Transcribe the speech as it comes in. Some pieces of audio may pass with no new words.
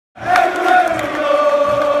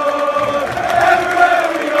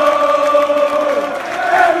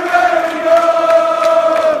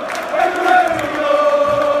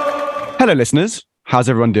Hello, listeners. How's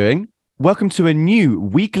everyone doing? Welcome to a new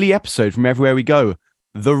weekly episode from Everywhere We Go,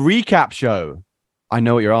 the recap show. I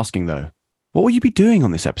know what you're asking, though. What will you be doing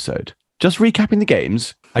on this episode? Just recapping the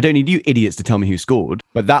games? I don't need you idiots to tell me who scored,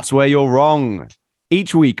 but that's where you're wrong.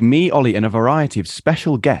 Each week, me, Ollie, and a variety of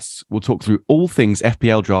special guests will talk through all things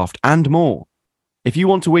FPL Draft and more. If you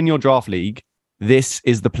want to win your draft league, this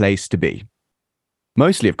is the place to be.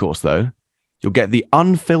 Mostly, of course, though, you'll get the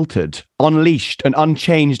unfiltered, unleashed, and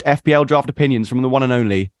unchanged FPL Draft opinions from the one and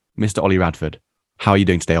only Mr. Ollie Radford. How are you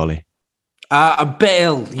doing today, Ollie? A bit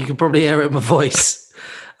ill. You can probably hear it in my voice.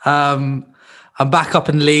 I'm back up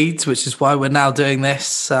in Leeds, which is why we're now doing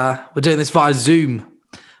this. We're doing this via Zoom.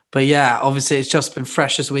 But yeah, obviously it's just been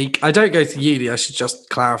fresh this week. I don't go to uni, I should just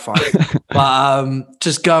clarify. But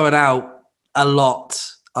just going out a lot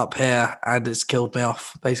up here, and it's killed me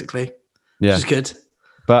off, basically. Yeah. Which is good.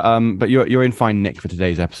 But you're in fine nick for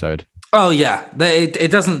today's episode. Oh yeah,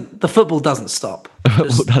 it doesn't. The football doesn't stop.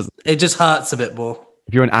 It just hurts a bit more.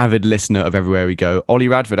 If you're an avid listener of Everywhere We Go, Ollie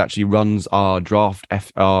Radford actually runs our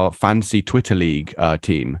our fantasy Twitter league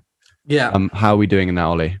team. Yeah. How are we doing in that,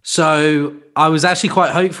 Ollie? So I was actually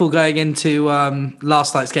quite hopeful going into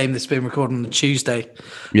last night's game that's been recorded on a Tuesday.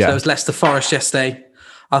 Yeah. So it was Leicester Forest yesterday.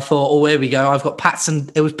 I thought, oh, here we go. I've got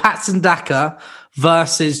it was Patson Daka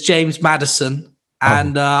versus James Maddison.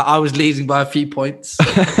 And I was leading by a few points.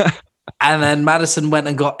 And then Maddison went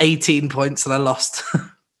and got 18 points and I lost.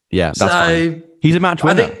 Yeah, that's fine. He's a match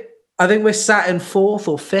winner. I think we're sat in 4th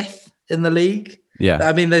or 5th in the league. Yeah.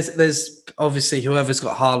 I mean, there's obviously whoever's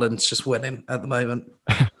got Haaland's just winning at the moment.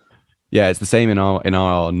 Yeah, it's the same in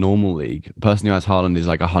our normal league. The person who has Haaland is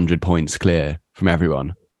like 100 points clear from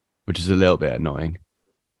everyone, which is a little bit annoying.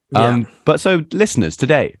 Yeah. But so listeners,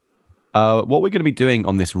 today, what we're going to be doing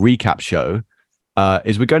on this recap show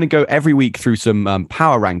is we're going to go every week through some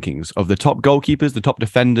power rankings of the top goalkeepers, the top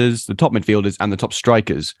defenders, the top midfielders, and the top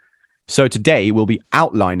strikers. So today we'll be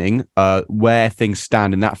outlining where things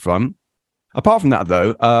stand in that front. Apart from that,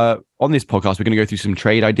 though, on this podcast, we're going to go through some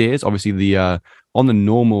trade ideas. Obviously, on the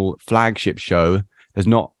normal flagship show, there's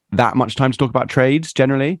not that much time to talk about trades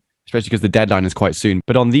generally, especially because the deadline is quite soon.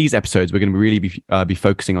 But on these episodes, we're going to really be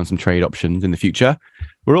focusing on some trade options in the future.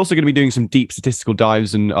 We're also going to be doing some deep statistical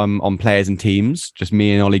dives and on players and teams, just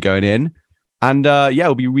me and Ollie going in. And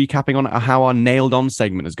we'll be recapping on how our nailed on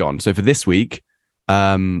segment has gone. So for this week,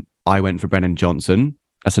 I went for Brennan Johnson.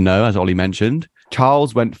 That's a no, as Ollie mentioned.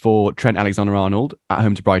 Charles went for Trent Alexander-Arnold at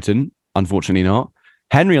home to Brighton. Unfortunately not.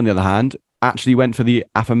 Henry, on the other hand, actually went for the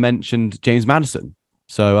aforementioned James Maddison.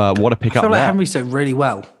 So what a pick up there. I feel like Henry's doing really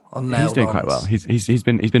well on nailed He's doing quite well. He's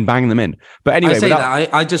been banging them in. But anyway,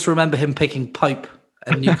 I just remember him picking Pope.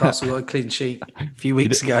 And Newcastle got a clean sheet a few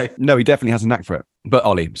weeks ago. No, he definitely has a knack for it. But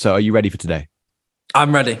Ollie, so are you ready for today?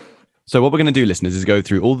 I'm ready. So what we're going to do, listeners, is go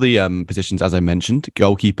through all the positions, as I mentioned,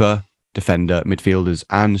 goalkeeper, defender, midfielders,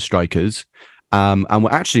 and strikers. And we're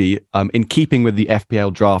actually, in keeping with the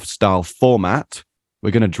FPL draft style format, we're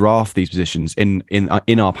going to draft these positions in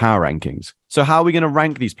our power rankings. So how are we going to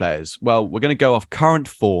rank these players? Well, we're going to go off current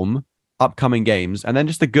form, upcoming games, and then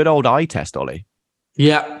just the good old eye test, Ollie.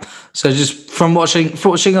 Yeah. So just from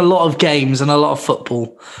watching a lot of games and a lot of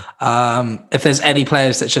football, if there's any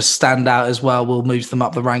players that just stand out as well, we'll move them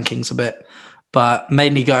up the rankings a bit. But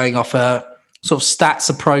mainly going off a sort of stats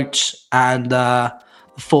approach and the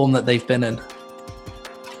form that they've been in.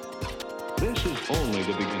 This is only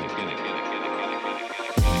the beginning.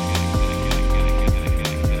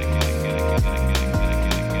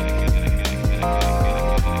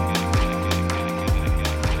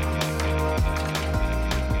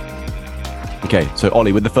 Okay, so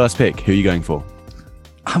Ollie, with the first pick, who are you going for?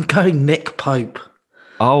 I'm going Nick Pope.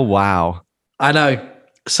 Oh, wow. I know.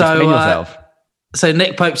 So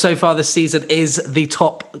Nick Pope so far this season is the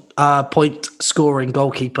top point scoring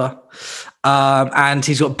goalkeeper. And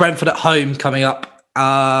he's got Brentford at home coming up,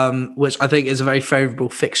 which I think is a very favourable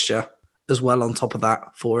fixture as well on top of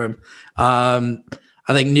that for him. I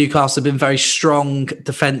think Newcastle have been very strong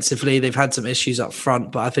defensively. They've had some issues up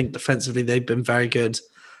front, but I think defensively they've been very good.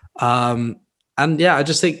 And yeah, I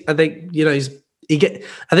think you know I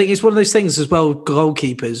think it's one of those things as well.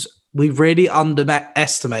 Goalkeepers, we really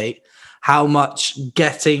underestimate how much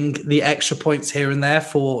getting the extra points here and there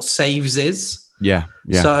for saves is. Yeah.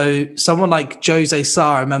 So someone like Jose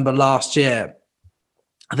Sarr, I remember last year,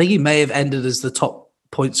 I think he may have ended as the top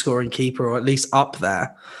point scoring keeper, or at least up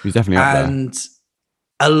there. He's definitely up there. And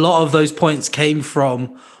a lot of those points came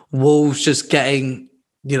from Wolves just getting,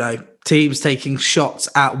 teams taking shots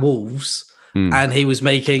at Wolves. And he was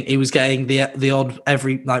getting the odd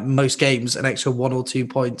every, most games, an extra 1 or 2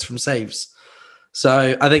 points from saves.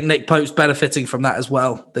 So I think Nick Pope's benefiting from that as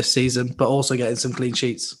well this season, but also getting some clean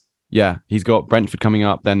sheets. Yeah, he's got Brentford coming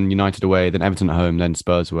up, then United away, then Everton at home, then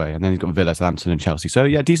Spurs away, and then he's got Villa, Southampton, and Chelsea. So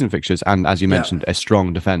yeah, decent fixtures, and as you mentioned, a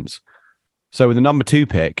strong defense. So with the number 2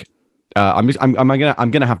 pick, I'm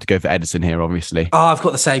gonna have to go for Edison here, obviously. Oh, I've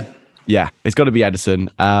got the same. Yeah, it's got to be Edison.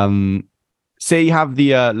 City have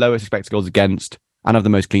the lowest expected goals against and have the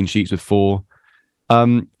most clean sheets with 4.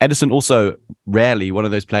 Edison also rarely one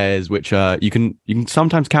of those players which you can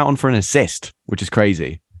sometimes count on for an assist, which is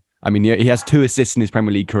crazy. I mean, he has 2 assists in his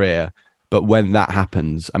Premier League career, but when that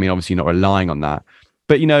happens, I mean, obviously you're not relying on that.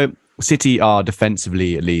 But, City are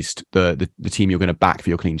defensively, at least, the team you're going to back for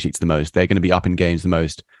your clean sheets the most. They're going to be up in games the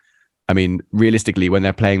most. I mean, realistically, when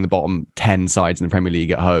they're playing the bottom 10 sides in the Premier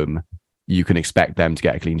League at home, you can expect them to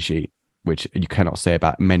get a clean sheet, which you cannot say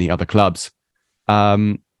about many other clubs.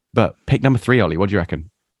 But pick number 3, Ollie. What do you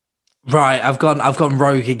reckon? Right, I've gone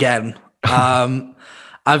rogue again.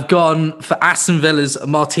 I've gone for Aston Villa's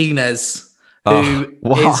Martinez, who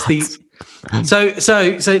is the. So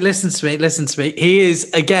listen to me. He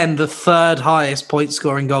is again the 3rd highest point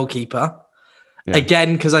scoring goalkeeper. Yeah.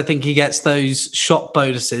 Again, because I think he gets those shot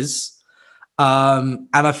bonuses. And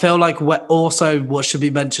I feel like what should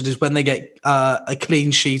be mentioned is when they get a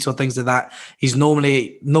clean sheet or things like that, he's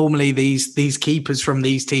normally these keepers from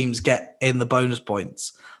these teams get in the bonus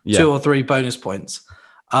points, 2 or 3 bonus points.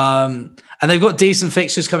 And they've got decent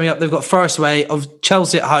fixtures coming up. They've got Forest away. Of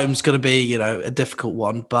Chelsea at home is going to be, a difficult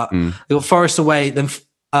one, but they've got Forest away, then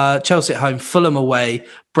Chelsea at home, Fulham away,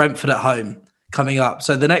 Brentford at home coming up.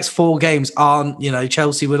 So the next 4 games aren't,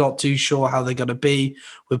 Chelsea, we're not too sure how they're going to be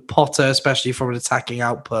with Potter, especially from an attacking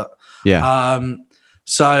output. Yeah.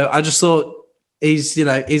 So I just thought he's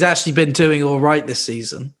actually been doing all right this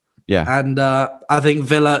season. Yeah. And I think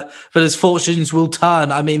Villa's fortunes will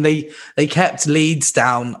turn. I mean, they kept Leeds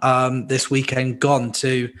down this weekend, gone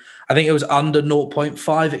to, I think it was under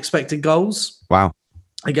 0.5 expected goals. Wow.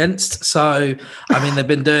 Against. So, I mean, they've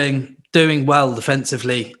been doing well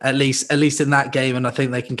defensively, at least in that game, and I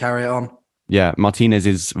think they can carry it on. Yeah, Martinez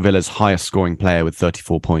is Villa's highest scoring player with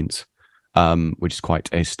 34 points, which is quite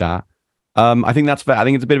a stat. I think that's fair. I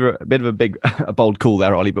think it's a bit of a bold call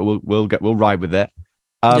there, Ollie, but we'll ride with it.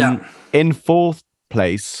 In 4th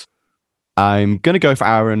place, I'm going to go for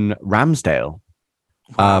Aaron Ramsdale.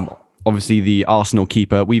 Wow. Obviously, the Arsenal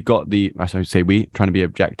keeper. We've got trying to be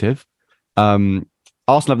objective.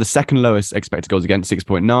 Arsenal have the 2nd lowest expected goals against,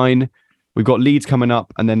 6.9. We've got Leeds coming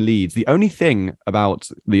up and then Leeds. The only thing about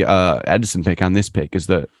the Edison pick and this pick is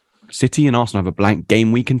that City and Arsenal have a blank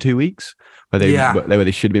game week in 2 weeks where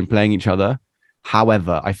they should have been playing each other.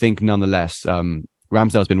 However, I think nonetheless,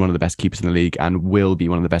 Ramsdale's been one of the best keepers in the league and will be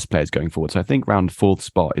one of the best players going forward. So I think round 4th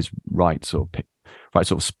spot is right sort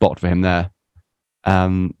of spot for him there.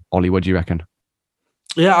 Ollie, what do you reckon?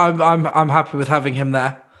 Yeah, I'm happy with having him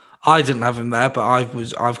there. I didn't have him there, but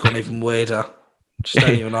I've gone even weirder. Just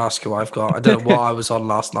don't even ask who I've got. I don't know what I was on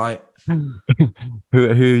last night. Who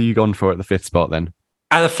are you gone for at the 5th spot then?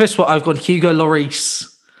 At the 5th spot, I've gone Hugo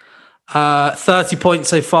Lloris. 30 points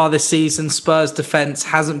so far this season. Spurs defense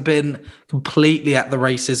hasn't been completely at the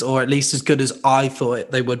races, or at least as good as I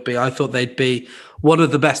thought they would be. I thought they'd be one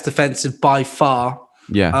of the best defensive by far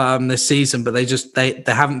this season, but they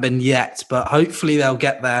haven't been yet, but hopefully they'll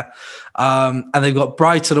get there. And they've got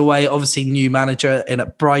Brighton away, obviously new manager in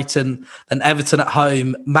at Brighton, then Everton at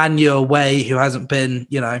home, Man U away, who hasn't been,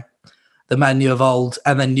 the Man U of old,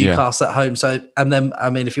 and then Newcastle at home. So, and then, I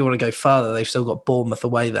mean, if you want to go further, they've still got Bournemouth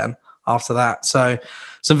away then after that. So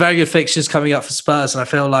some very good fixtures coming up for Spurs, and I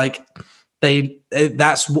feel like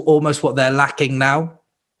that's almost what they're lacking now.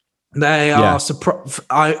 They are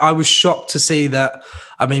I was shocked to see that.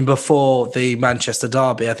 I mean, before the Manchester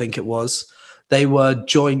derby, I think it was, they were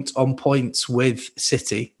joint on points with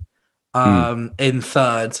City in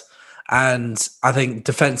 3rd. And I think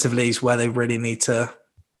defensively is where they really need to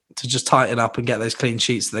just tighten up and get those clean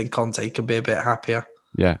sheets. Then Conte can be a bit happier.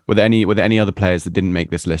 Yeah. Were there any other players that didn't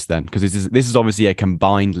make this list then? Because this is obviously a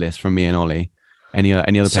combined list from me and Ollie. Any other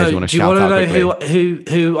players you want to shout out? Do you want to know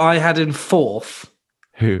who I had in 4th?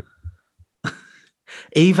 Who?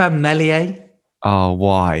 Ivan Meslier. Oh,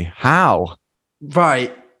 why? How?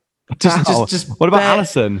 Right. Just what about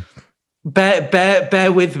Alisson?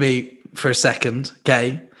 Bear with me for a second,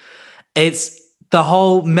 okay? It's the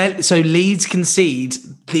whole... So Leeds concede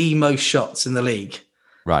the most shots in the league.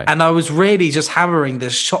 Right. And I was really just hammering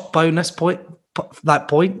this shot bonus point.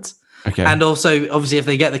 Okay. And also, obviously, if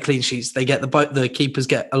they get the clean sheets, they get the keepers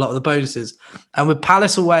get a lot of the bonuses. And with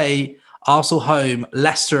Palace away, Arsenal home,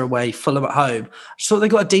 Leicester away, Fulham at home, I just thought they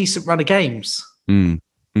got a decent run of games.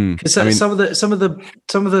 Because some of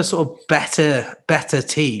the sort of better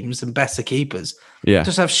teams and better keepers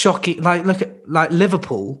just have shocking. Like look at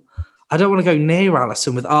Liverpool. I don't want to go near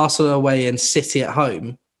Alisson with Arsenal away and City at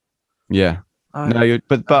home. Yeah.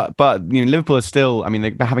 But Liverpool is still. I mean,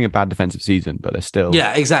 they're having a bad defensive season, but they're still.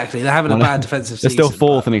 Yeah, exactly. They're having a bad defensive season. They're still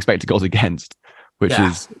fourth in expected goals against, which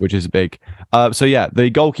is big. So yeah, the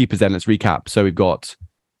goalkeepers. Then let's recap. So we've got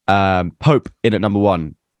Pope in at number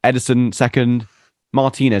 1, Edison second,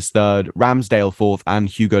 Martinez third, Ramsdale fourth, and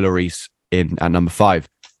Hugo Lloris in at number 5.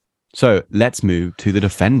 So let's move to the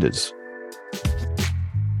defenders.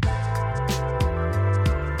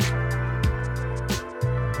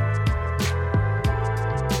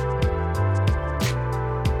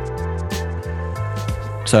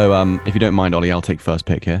 So if you don't mind, Ollie, I'll take first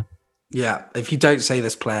pick here. Yeah, if you don't say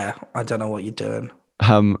this player, I don't know what you're doing.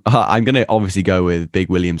 I'm going to obviously go with Big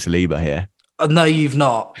William Saliba here. No, you've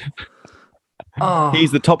not.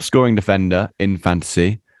 He's the top scoring defender in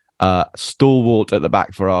fantasy. Stalwart at the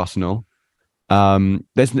back for Arsenal.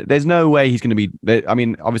 There's no way he's going to be. I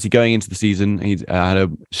mean, obviously going into the season, he's had a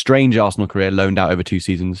strange Arsenal career, loaned out over 2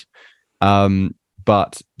 seasons.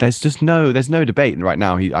 But there's no debate right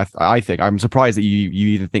now. I think I'm surprised that you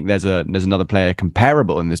even think there's another player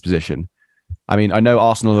comparable in this position. I mean, I know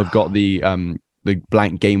Arsenal have got the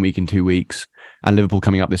blank game week in 2 weeks, and Liverpool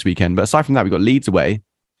coming up this weekend. But aside from that, we've got Leeds away,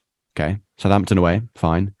 okay, Southampton away,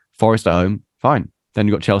 fine, Forest at home, fine. Then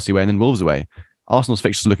you've got Chelsea away, and then Wolves away. Arsenal's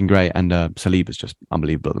fixtures are looking great, and Saliba's just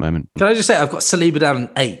unbelievable at the moment. Can I just say I've got Saliba down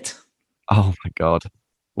at 8? Oh my god!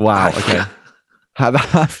 Wow. Okay.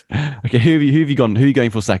 Okay, who have you gone? Who are you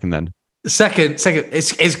going for second then? Second,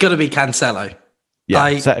 it's going to be Cancelo. Yeah,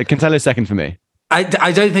 Cancelo's second for me.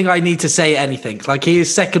 I don't think I need to say anything. Like, he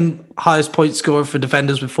is second highest point scorer for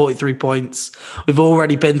defenders with 43 points. We've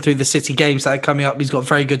already been through the City games that are coming up. He's got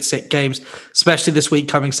very good games, especially this week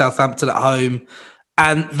coming Southampton at home.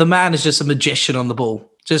 And the man is just a magician on the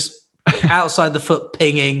ball, just outside the foot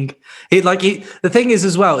pinging. The thing is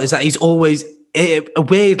as well is that he's always.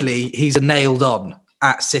 Weirdly, he's nailed on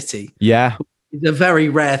at City. Yeah. It's a very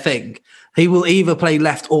rare thing. He will either play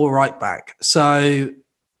left or right back. So,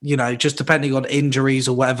 just depending on injuries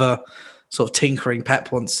or whatever sort of tinkering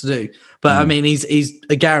Pep wants to do. But I mean, he's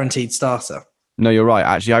a guaranteed starter. No, you're right.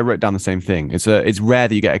 Actually, I wrote down the same thing. It's rare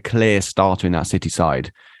that you get a clear starter in that City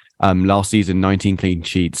side. Last season, 19 clean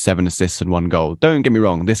sheets, 7 assists and 1 goal. Don't get me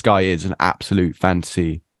wrong. This guy is an absolute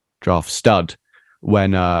fantasy draft stud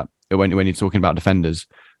when you're talking about defenders.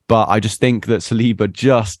 But I just think that Saliba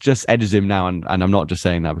just edges him now, and I'm not just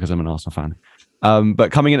saying that because I'm an Arsenal fan.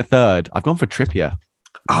 But coming in at third, I've gone for Trippier.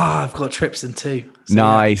 I've got Trips in too. So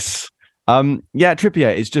nice. Yeah.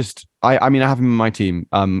 Trippier is just I mean I have him in my team.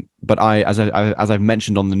 But as I've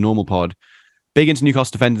mentioned on the normal pod, big into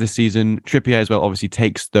Newcastle defenders this season. Trippier as well obviously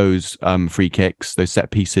takes those free kicks, those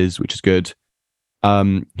set pieces, which is good.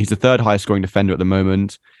 He's the third highest scoring defender at the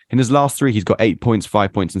moment. In his last 3, he's got 8 points,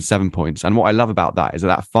 5 points, and 7 points. And what I love about that is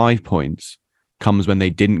that 5 points comes when they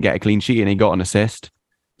didn't get a clean sheet and he got an assist.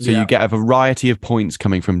 So you get a variety of points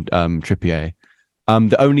coming from Trippier.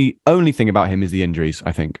 The only thing about him is the injuries,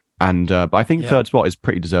 I think. And but I think third spot is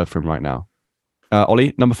pretty deserved for him right now.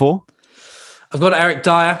 Ollie, number 4? I've got Eric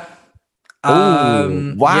Dyer.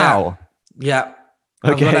 Oh, wow. Yeah.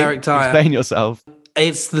 Okay, I've got Eric Dyer. Explain yourself.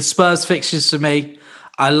 It's the Spurs fixtures for me.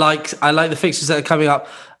 I like the fixtures that are coming up.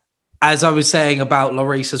 As I was saying about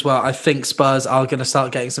Lloris as well, I think Spurs are going to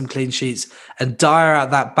start getting some clean sheets. And Dyer at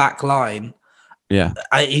that back line,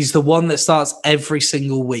 he's the one that starts every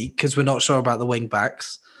single week because we're not sure about the wing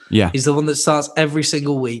backs. Yeah, he's the one that starts every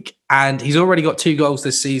single week, and he's already got 2 goals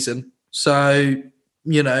this season. So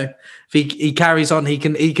if he carries on, he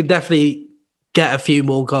can definitely get a few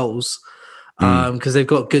more goals because they've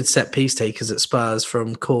got good set piece takers at Spurs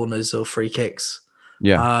from corners or free kicks.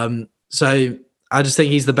 Yeah. So I just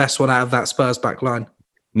think he's the best one out of that Spurs back line.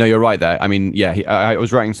 No, you're right there. I mean, I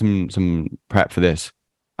was writing some prep for this,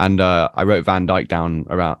 and I wrote Van Dijk down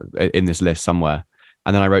around in this list somewhere,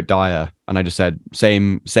 and then I wrote Dyer, and I just said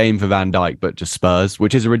same for Van Dijk, but just Spurs,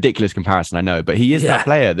 which is a ridiculous comparison, I know, but he is that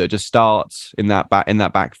player that just starts in that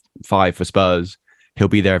back 5 for Spurs. He'll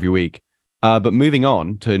be there every week. But moving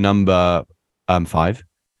on to number 5,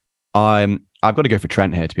 I've got to go for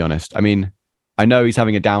Trent here, to be honest. I mean, I know he's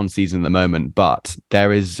having a down season at the moment, but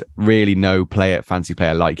there is really no fancy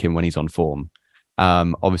player like him when he's on form.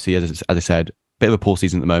 Obviously, as I said, bit of a poor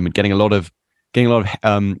season at the moment, getting a lot of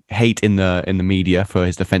hate in the media for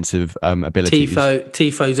his defensive abilities.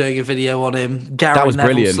 Tifo doing a video on him. Gary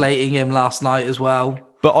Neville slating him last night as well.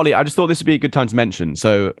 But Ollie, I just thought this would be a good time to mention.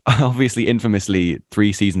 So obviously, infamously,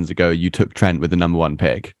 3 seasons ago, you took Trent with the number 1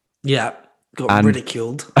 pick. Yeah. got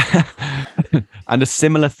ridiculed. And a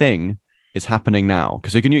similar thing is happening now.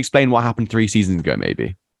 So can you explain what happened 3 seasons ago,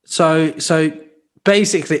 maybe? So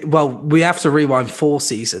basically, well, we have to rewind 4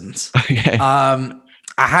 seasons. Okay.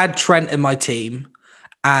 I had Trent in my team,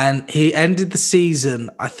 and he ended the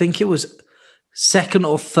season, I think it was second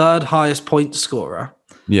or third highest point scorer.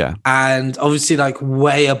 Yeah. And obviously, like,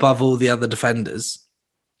 way above all the other defenders.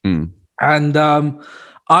 Mm. And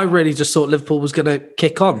I really just thought Liverpool was going to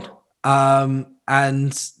kick on.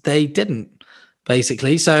 And they didn't,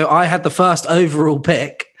 basically. So I had the first overall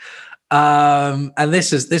pick. And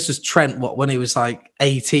this was Trent, when he was like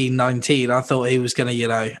 18, 19. I thought he was going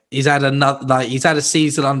to, he's had a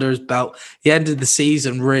season under his belt. He ended the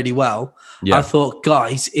season really well. Yeah. I thought,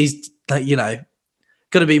 guys, he's like, going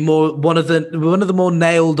to be one of the more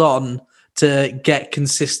nailed on to get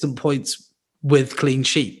consistent points with clean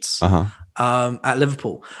sheets at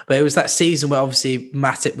Liverpool. But it was that season where obviously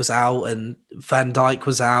Matip was out and Van Dijk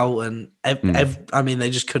was out, and they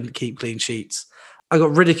just couldn't keep clean sheets. I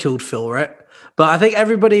got ridiculed for it, but I think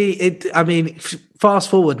everybody. Fast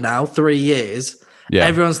forward now 3 years,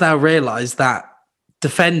 everyone's now realised that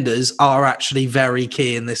defenders are actually very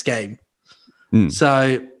key in this game.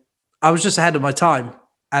 So I was just ahead of my time,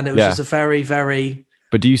 and it was just a very, very.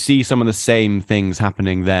 But do you see some of the same things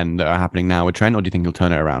happening then that are happening now with Trent, or do you think he'll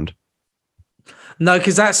turn it around? No,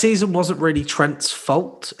 because that season wasn't really Trent's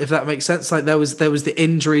fault, if that makes sense. Like there was the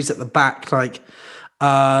injuries at the back, like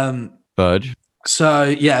Verge. So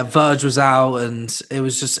yeah, Verge was out, and it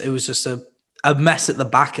was just a mess at the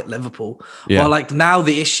back at Liverpool. Yeah. Well, like now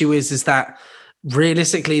the issue is that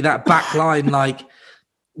realistically that back line, like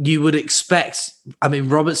you would expect. I mean,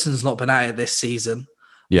 Robertson's not been at it this season.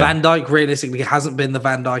 Yeah. Van Dijk realistically hasn't been the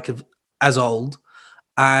Van Dijk as old,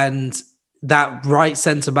 and that right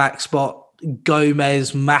centre back spot,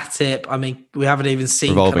 Gomez, Matip. I mean, we haven't even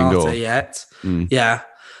seen Konate yet. Yeah,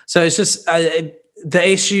 so it's just the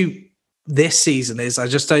issue this season is I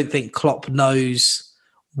just don't think Klopp knows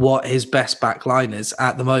what his best back line is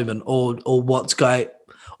at the moment, or what's going,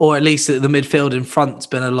 or at least the midfield in front's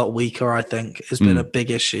been a lot weaker. I think has been a big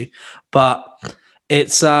issue, but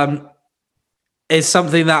it's something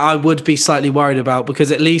that I would be slightly worried about,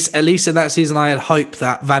 because at least in that season I had hope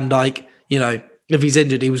that Van Dijk, if he's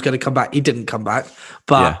injured, he was going to come back. He didn't come back,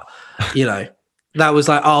 but that was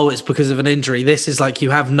like, oh, it's because of an injury. This is like,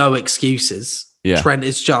 you have no excuses. Yeah. Trent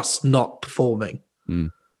is just not performing. Who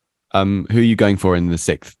are you going for in the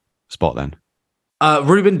 6th spot then?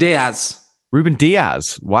 Ruben Diaz. Ruben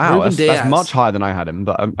Diaz. Wow, that's much higher than I had him,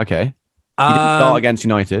 but okay. He didn't start against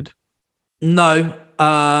United. No,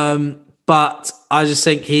 but I just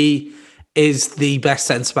think he is the best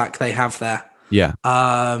centre-back they have there. Yeah.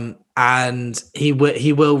 And he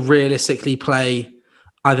will realistically play.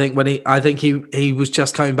 I think he was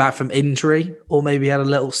just coming back from injury, or maybe had a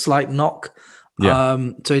little slight knock. Yeah.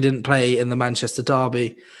 So he didn't play in the Manchester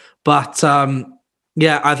derby. But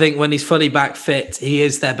I think when he's fully back fit, he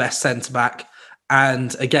is their best centre back.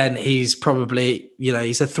 And again, he's probably,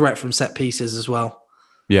 he's a threat from set pieces as well.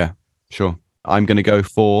 Yeah, sure. I'm going to go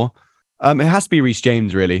for, it has to be Reece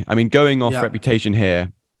James, really. I mean, going off reputation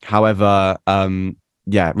here. However,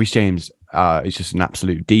 Reece James is just an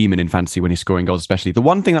absolute demon in fantasy when he's scoring goals, especially. The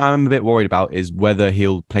one thing that I'm a bit worried about is whether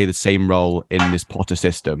he'll play the same role in this Potter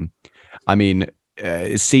system. I mean,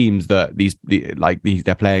 it seems that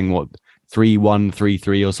they're playing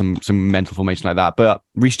 3-1-3-3 or some mental formation like that. But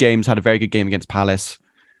Reece James had a very good game against Palace.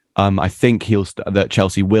 I think that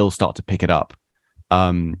Chelsea will start to pick it up.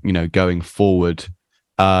 Going forward,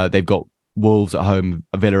 they've got Wolves at home,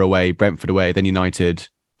 Villa away, Brentford away, then United,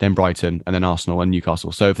 then Brighton, and then Arsenal and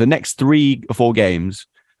Newcastle. So for the next 3 or 4 games,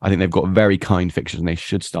 I think they've got very kind fixtures, and they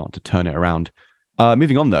should start to turn it around.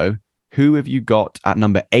 Moving on though. Who have you got at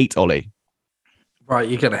number 8, Ollie? Right,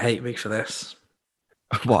 you're going to hate me for this.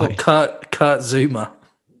 Why? Kurt Zuma.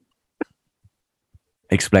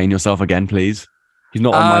 Explain yourself again, please. He's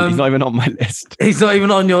not he's not even on my list. He's not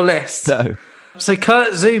even on your list. No. So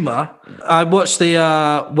Kurt Zuma, I watched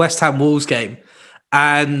the West Ham Wolves game,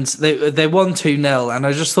 and they won 2-0, and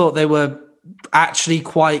I just thought they were actually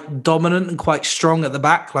quite dominant and quite strong at the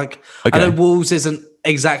back. Like, okay. I know Wolves isn't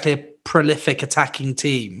exactly a prolific attacking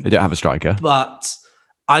team. They don't have a striker, but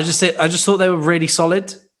I just thought they were really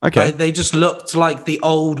solid. Okay, they just looked like the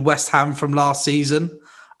old West Ham from last season.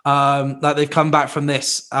 Like they've come back from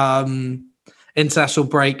this international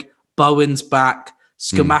break. Bowen's back.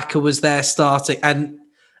 Skamaka was there starting, and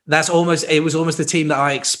it was almost the team that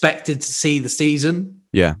I expected to see the season.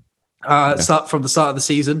 Yeah, start from the start of the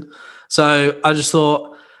season. So I just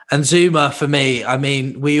thought, and Zuma for me, I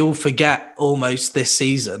mean, we all forget almost this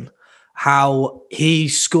season how he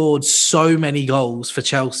scored so many goals for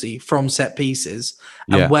Chelsea from set pieces.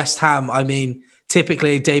 And West Ham, I mean,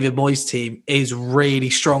 typically David Moyes' team is really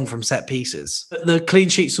strong from set pieces. The clean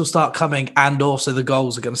sheets will start coming, and also the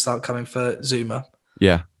goals are going to start coming for Zuma.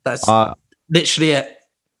 Yeah. That's literally it.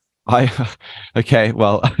 Okay,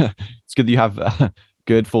 well, it's good that you have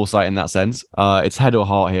good foresight in that sense. It's head or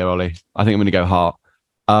heart here, Ollie. I think I'm going to go heart.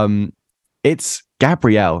 It's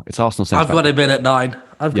Gabriel. It's Arsenal centre. I've got him in at 9.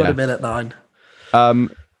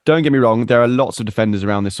 Don't get me wrong. There are lots of defenders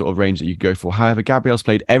around this sort of range that you could go for. However, Gabriel's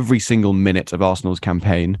played every single minute of Arsenal's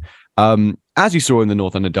campaign. As you saw in the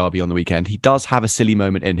North London derby on the weekend, he does have a silly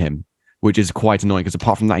moment in him, which is quite annoying because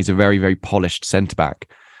apart from that, he's a very, very polished centre-back.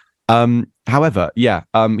 However, he's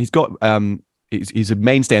a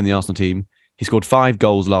mainstay in the Arsenal team. He scored 5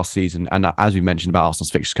 goals last season. And as we mentioned about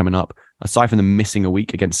Arsenal's fixtures coming up, aside from them missing a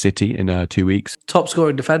week against City in 2 weeks. Top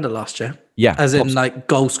scoring defender last year. Yeah. As in like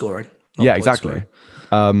goal scoring. Yeah, exactly.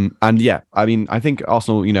 I think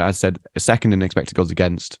Arsenal, as I said, second in expected goals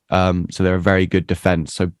against. So they're a very good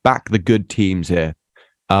defence. So back the good teams here.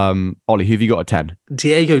 Ollie, who have you got at 10?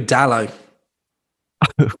 Diego Dallo.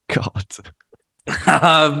 Oh, God.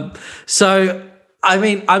 So, I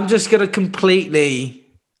mean, I'm just going to completely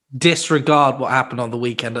disregard what happened on the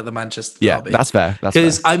weekend at the Manchester derby. Yeah, that's fair.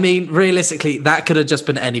 Because, I mean, realistically, that could have just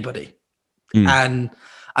been anybody. And,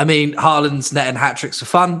 I mean, Haaland's netting hat-tricks for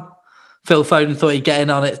fun. Phil Foden thought he'd get in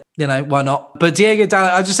on it. Why not? But Diego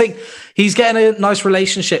Dallo, I just think he's getting a nice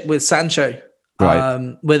relationship with Sancho.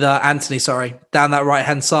 Right. With Anthony, down that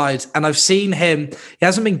right-hand side. And I've seen him, he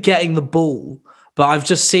hasn't been getting the ball, but I've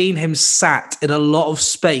just seen him sat in a lot of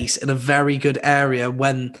space in a very good area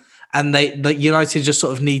the United just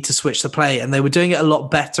sort of need to switch the play. And they were doing it a lot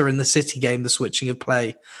better in the City game, the switching of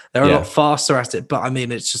play. They're a lot faster at it, but I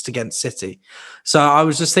mean, it's just against City. So I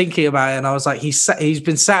was just thinking about it and I was like, he's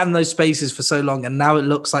been sat in those spaces for so long and now it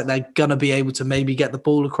looks like they're going to be able to maybe get the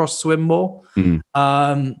ball across to him more.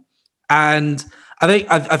 And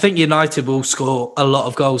I think United will score a lot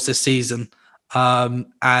of goals this season.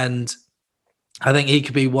 And I think he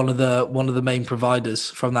could be one of the main providers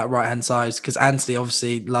from that right hand side because Anthony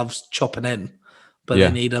obviously loves chopping in, but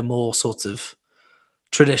they need a more sort of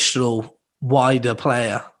traditional, wider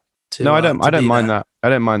player. I don't mind that. I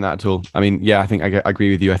don't mind that at all. I mean, I think I agree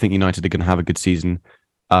with you. I think United are going to have a good season.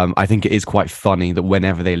 I think it is quite funny that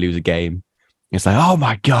whenever they lose a game, it's like, oh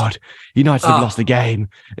my God, United have lost the game.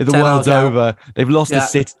 The world's over. They've lost the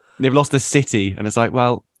City. They've lost the City, and it's like,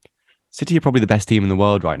 well, City are probably the best team in the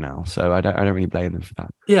world right now, so I don't really blame them for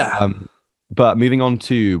that. Yeah. But moving on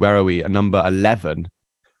to where are we? At number 11.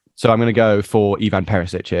 So I'm going to go for Ivan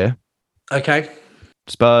Perisic here. Okay.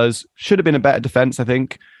 Spurs should have been a better defense, I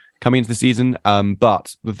think, coming into the season.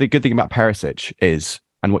 But the good thing about Perisic is,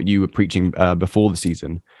 and what you were preaching before the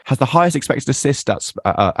season, has the highest expected assist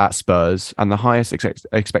at Spurs and the highest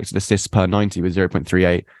expected assists per 90 with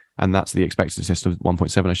 0.38. And that's the expected assist of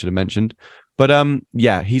 1.7, I should have mentioned. But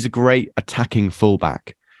he's a great attacking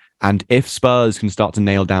fullback. And if Spurs can start to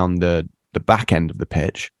nail down the back end of the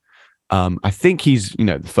pitch, I think he's,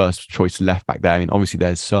 the first choice left back there. I mean, obviously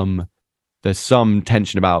there's some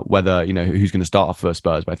tension about whether, who's going to start off for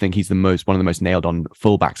Spurs, but I think he's one of the most nailed on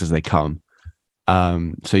fullbacks as they come.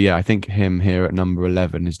 I think him here at number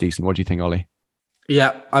 11 is decent. What do you think, Ollie?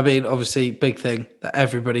 Yeah, I mean, obviously, big thing that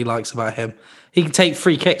everybody likes about him. He can take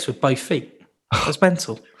free kicks with both feet. That's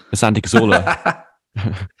mental. Asante Cazorla.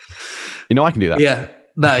 I can do that. Yeah.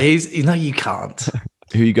 No, you can't.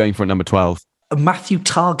 Who are you going for at number 12? Matthew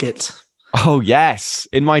Targett. Oh, yes.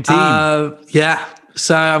 In my team. Yeah.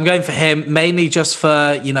 So I'm going for him, mainly just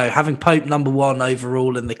for, having Pope number 1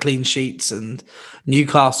 overall in the clean sheets and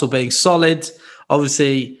Newcastle being solid.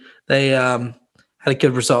 Obviously, they had a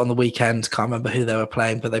good result on the weekend. Can't remember who they were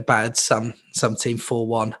playing, but they battered some team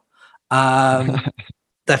 4-1.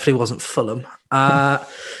 Definitely wasn't Fulham.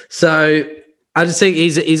 So I just think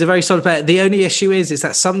he's a very solid player. The only issue is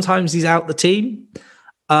that sometimes he's out the team.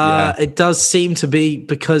 It does seem to be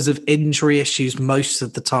because of injury issues most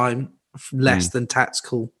of the time, less than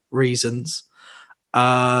tactical reasons. He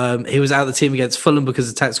was out of the team against Fulham because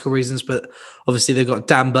of tactical reasons, but obviously they've got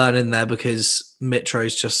Dan Burn in there because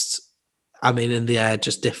Mitro's just, in the air,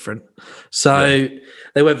 just different. So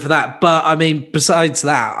they went for that. But besides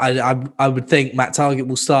that, I would think Matt Targett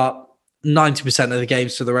will start 90% of the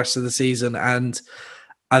games for the rest of the season, and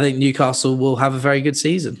I think Newcastle will have a very good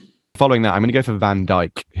season. Following that, I'm going to go for Van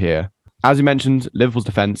Dijk here. As you mentioned, Liverpool's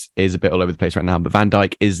defense is a bit all over the place right now, but Van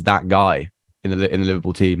Dijk is that guy in the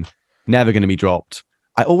Liverpool team. Never going to be dropped.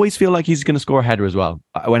 I always feel like he's going to score a header as well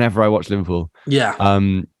whenever I watch Liverpool. Yeah.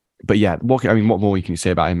 But yeah, what more can you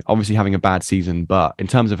say about him? Obviously having a bad season, but in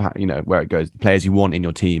terms of how, where it goes, the players you want in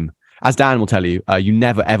your team, as Dan will tell you, you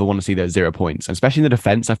never ever want to see those 0 points, and especially in the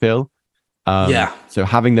defense. I feel. So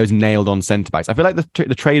having those nailed on centre backs, I feel like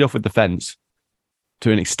the trade off with defense,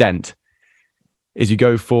 to an extent, is you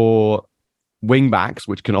go for wing backs,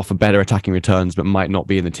 which can offer better attacking returns but might not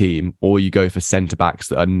be in the team, or you go for centre backs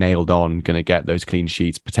that are nailed on, going to get those clean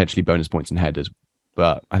sheets, potentially bonus points and headers.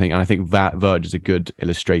 But I think that Verge is a good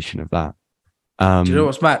illustration of that. Do you know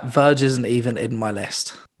what's Matt? Verge isn't even in my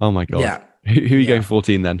list. Oh my god! Yeah. Who are you going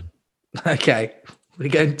 14 then? Okay, we're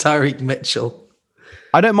going Tyreek Mitchell.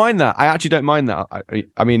 I don't mind that. I actually don't mind that.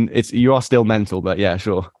 I mean, you are still mental, but yeah,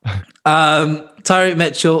 sure. Tyreek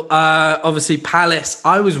Mitchell, obviously Palace.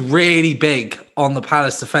 I was really big on the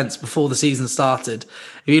Palace defense before the season started.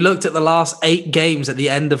 If you looked at the last 8 games at the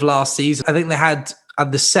end of last season, I think they had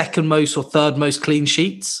the second most or third most clean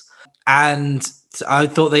sheets, and I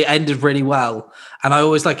thought they ended really well. And I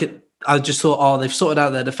always like it. I just thought, they've sorted out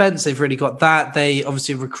their defense. They've really got that. They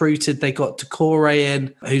obviously recruited. They got Decore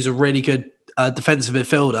in, who's a really good defensive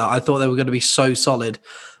midfielder. I thought they were going to be so solid,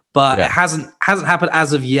 but it hasn't happened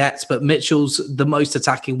as of yet. But Mitchell's the most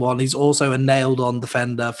attacking one. He's also a nailed on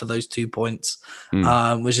defender for those 2 points,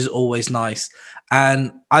 which is always nice.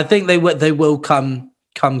 And I think they will come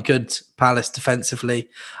good, Palace defensively.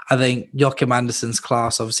 I think Joachim Andersen's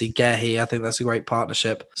class, obviously Gehi. I think that's a great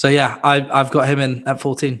partnership. So yeah, I've got him in at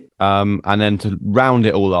 14. And then to round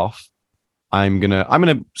it all off, I'm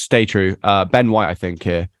gonna stay true. Ben White, I think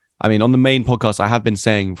here. I mean, on the main podcast, I have been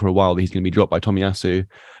saying for a while that he's going to be dropped by Tomiyasu,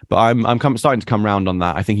 but I'm starting to come round on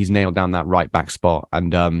that. I think he's nailed down that right back spot,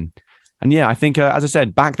 and yeah, I think as I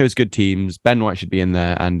said, back those good teams. Ben White should be in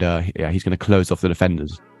there, and he's going to close off the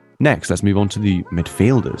defenders. Next, let's move on to the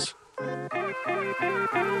midfielders.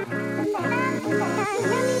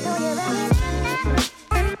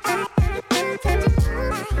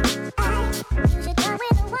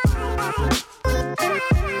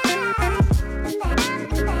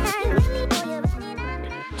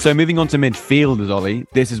 So moving on to midfielders, Ollie,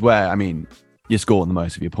 this is where, I mean, you're scoring the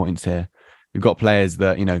most of your points here. We've got players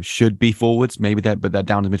that, should be forwards, but they're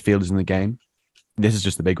down to midfielders in the game. This is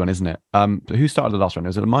just the big one, isn't it? So who started the last one?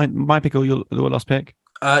 Was it my pick or your last pick?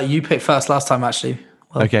 You picked first last time, actually.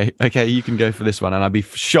 Well, okay, you can go for this one, and I'd be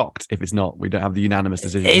shocked if it's not. We don't have the unanimous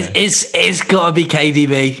decision. It's got to be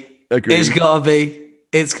KDB. Agreed. It's got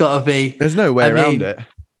to be. There's no way around it.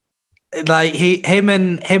 Like him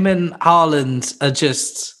and Haaland are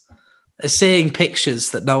just seeing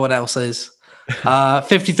pictures that no one else is.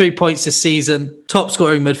 53 points this season, top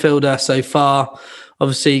scoring midfielder so far.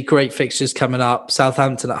 Obviously, great fixtures coming up.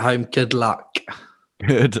 Southampton at home. Good luck.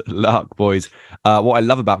 Good luck, boys. What I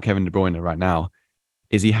love about Kevin De Bruyne right now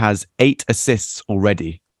is he has 8 assists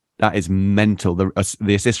already. That is mental.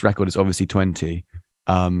 The assist record is obviously 20.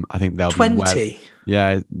 I think they'll 20.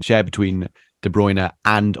 Share between De Bruyne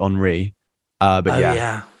and Henry. I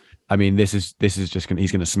mean, this is just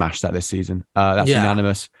he's gonna smash that this season. That's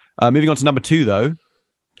unanimous. Moving on to number 2, though,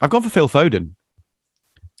 I've gone for Phil Foden.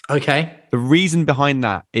 Okay. The reason behind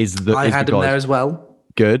that is that I had him there as well.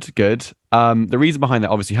 Good. The reason behind that,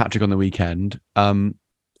 obviously, hat-trick on the weekend.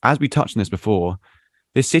 As we touched on this before,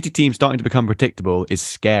 this City team starting to become predictable is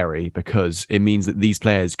scary because it means that these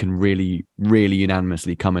players can really, really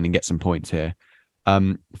unanimously come in and get some points here.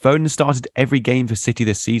 Foden has started every game for City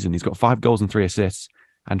this season. He's got 5 goals and 3 assists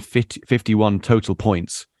and 51 total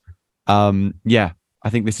points. I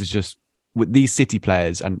think this is just with these City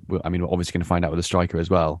players, and I mean, we're obviously going to find out with the striker as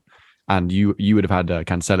well. And you would have had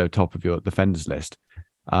Cancelo top of your defenders list.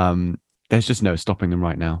 There's just no stopping them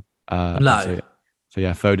right now. No. So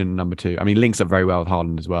yeah, Foden number 2. I mean, links up very well with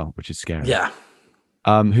Haaland as well, which is scary. Yeah.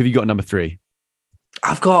 Who have you got number 3?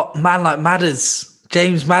 I've got man like Madders,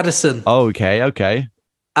 James Maddison. Oh, okay.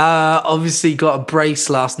 Obviously got a brace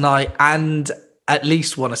last night and at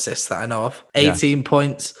least 1 assist that I know of. 18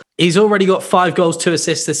 points. He's already got 5 goals, 2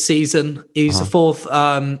 assists this season. He's the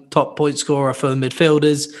 4th top point scorer for the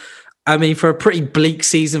midfielders. I mean, for a pretty bleak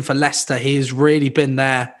season for Leicester, he has really been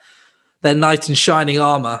their knight in shining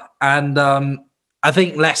armour. And I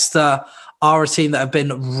think Leicester are a team that have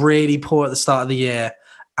been really poor at the start of the year.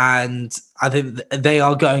 And I think they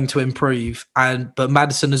are going to improve. But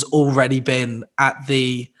Maddison has already been at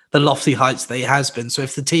the lofty heights that he has been. So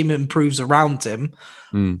if the team improves around him,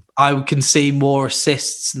 I can see more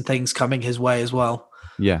assists and things coming his way as well.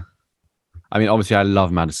 Yeah. I mean, obviously, I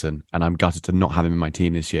love Maddison, and I'm gutted to not have him in my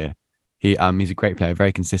team this year. He's a great player,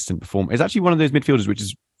 very consistent performer. He's actually one of those midfielders which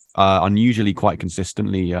is unusually quite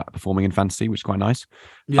consistently performing in fantasy, which is quite nice.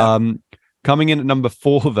 Yeah. Coming in at number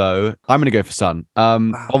 4, though, I'm going to go for Son.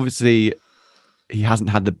 Obviously, he hasn't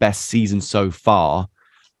had the best season so far.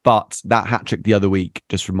 But that hat trick the other week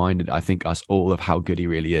just reminded, I think, us all of how good he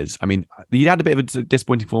really is. I mean, he had a bit of a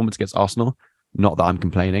disappointing performance against Arsenal. Not that I'm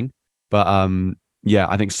complaining, but yeah,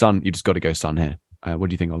 I think Son. You just got to go Son here. What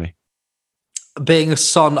do you think, Ollie? Being a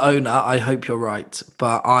Son owner, I hope you're right.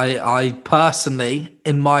 But I personally,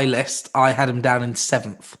 in my list, I had him down in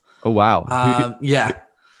 7th. Oh wow!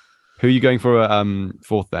 Who are you going for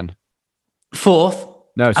 4th then? 4th.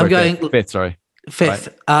 No, sorry, I'm going 5th. Sorry,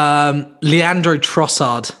 5th. Right. Leandro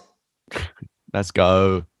Trossard. Let's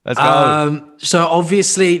go. So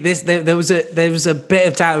obviously, there was a bit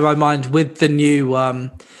of doubt in my mind with the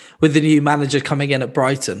new manager coming in at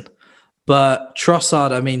Brighton, but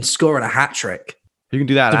Trossard, I mean, scoring a hat trick. You can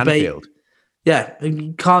do that at Anfield. Yeah,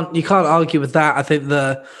 you can't argue with that. I think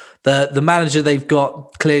the manager they've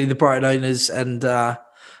got, clearly the Brighton owners, and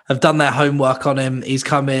have done their homework on him. He's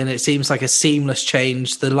come in. It seems like a seamless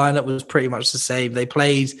change. The lineup was pretty much the same. They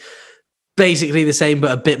played basically the same,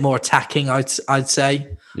 but a bit more attacking, I'd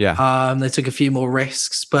say. Yeah. They took a few more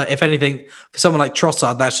risks, but if anything, for someone like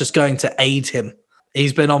Trossard, that's just going to aid him.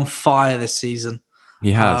 He's been on fire this season.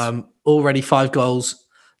 He has already 5 goals,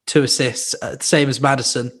 2 assists, same as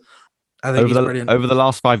Maddison. I think he's brilliant. Over the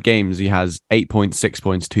last 5 games, he has 8 points, 6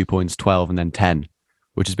 points, 2 points, 12, and then 10,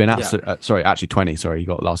 which has been absolute. Sorry, actually 20. Sorry, he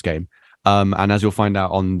got last game. And as you'll find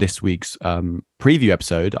out on this week's preview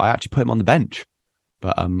episode, I actually put him on the bench.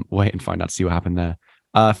 But wait and find out, see what happened there.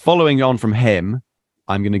 Following on from him,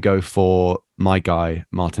 I'm going to go for my guy,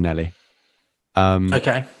 Martinelli.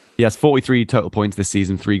 Okay. He has 43 total points this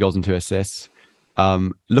season, 3 goals and 2 assists.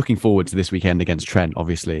 Looking forward to this weekend against Trent,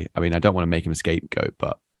 obviously. I mean, I don't want to make him a scapegoat,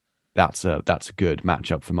 but that's a good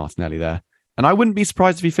matchup for Martinelli there. And I wouldn't be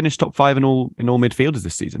surprised if he finished top 5 in all midfielders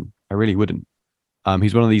this season. I really wouldn't.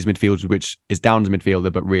 He's one of these midfielders which is down as a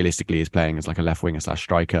midfielder, but realistically is playing as like a left winger /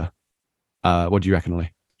 striker. What do you reckon,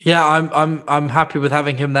 Ollie? Yeah, I'm happy with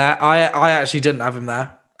having him there. I actually didn't have him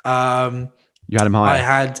there. You had him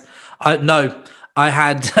higher. I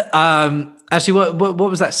had actually what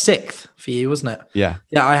was that, 6th for you, wasn't it? Yeah.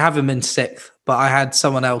 Yeah, I have him in 6th, but I had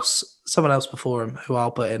someone else before him who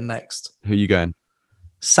I'll put in next. Who are you going?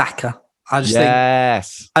 Saka. I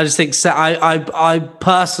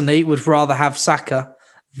personally would rather have Saka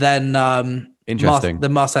than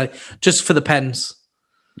than Marseille, just for the pens.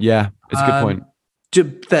 Yeah, it's a good point.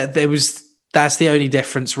 That's the only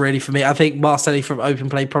difference really for me. I think Marseille from open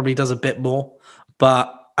play probably does a bit more,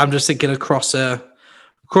 but I'm just thinking across a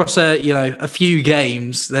few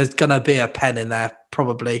games, there's gonna be a pen in there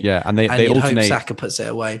probably. Yeah, and they alternate. Hope Saka puts it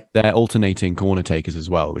away. They're alternating corner takers as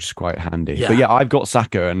well, which is quite handy. Yeah. But yeah, I've got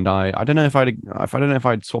Saka, and I don't know if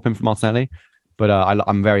I'd swap him for Martinelli, but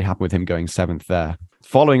I'm very happy with him going 7th there.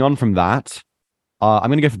 Following on from that, I'm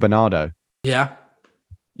going to go for Bernardo. Yeah.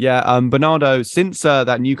 Yeah, Bernardo, since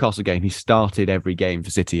that Newcastle game, he started every game for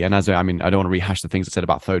City. And I don't want to rehash the things I said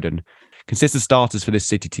about Foden. Consistent starters for this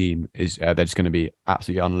City team is they're just going to be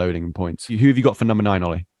absolutely unloading in points. Who have you got for number 9,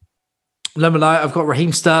 Ollie? Number 9, I've got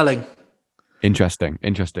Raheem Sterling. Interesting.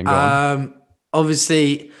 Go on.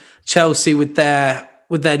 Obviously, Chelsea with their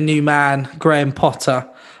new man, Graham Potter.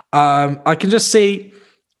 I can just see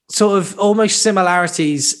sort of almost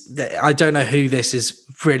similarities. I don't know who this is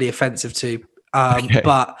really offensive to.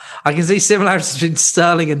 But I can see similarities between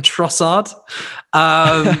Sterling and Trossard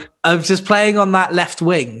of just playing on that left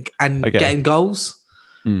wing and getting goals.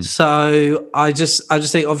 So I just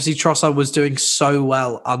think obviously Trossard was doing so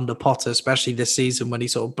well under Potter, especially this season when he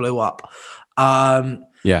sort of blew up. And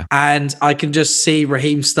I can just see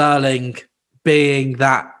Raheem Sterling being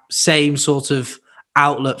that same sort of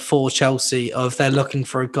outlet for Chelsea of they're looking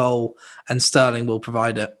for a goal and Sterling will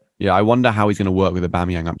provide it. Yeah, I wonder how he's going to work with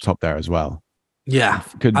Aubameyang up top there as well. Yeah,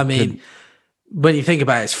 when you think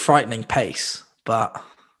about it, it's frightening pace, but...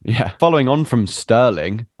 Yeah, following on from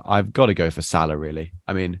Sterling, I've got to go for Salah, really.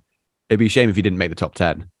 I mean, it'd be a shame if he didn't make the top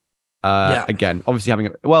 10. Again, obviously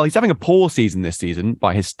he's having a poor season this season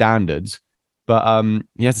by his standards, but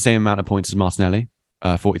he has the same amount of points as Martinelli,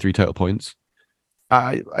 43 total points.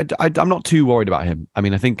 I'm not too worried about him. I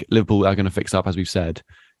mean, I think Liverpool are going to fix up, as we've said,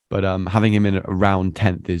 but having him in around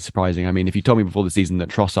 10th is surprising. I mean, if you told me before the season that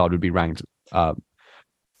Trossard would be ranked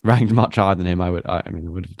much higher than him, I would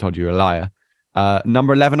have told you you're a liar.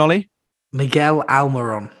 Number 11, Ollie? Miguel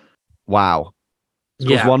Almiron. Wow.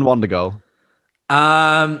 Scores one wonder goal.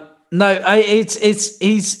 No, he's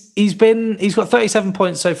got 37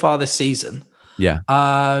 points so far this season. Yeah.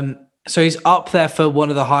 So he's up there for one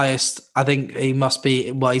of the highest. I think he must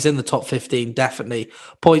be. Well, he's in the top 15, definitely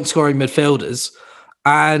point scoring midfielders.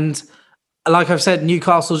 And like I've said,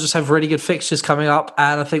 Newcastle just have really good fixtures coming up,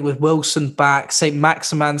 and I think with Wilson back, St.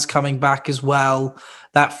 Maximan's coming back as well.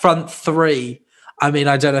 That front three. I mean,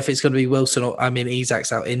 I don't know if it's going to be Wilson or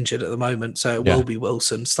Isak's out injured at the moment, so it will be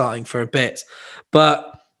Wilson starting for a bit.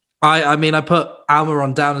 But I mean, I put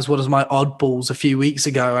Almiron down as one of my oddballs a few weeks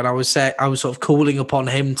ago, and I was sort of calling upon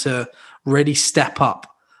him to really step up.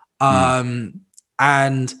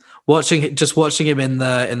 And watching him in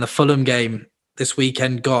the Fulham game this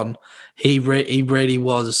weekend gone, he really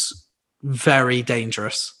was very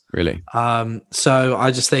dangerous. Really. So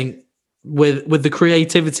I just think with the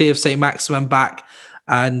creativity of St. Maximin back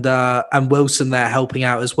and Wilson there helping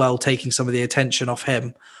out as well, taking some of the attention off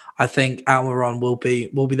him, I think Almiron will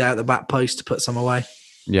be there at the back post to put some away.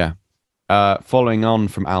 Yeah. Following on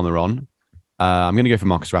from Almiron, I'm going to go for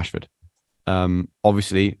Marcus Rashford.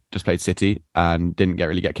 Obviously, just played City and didn't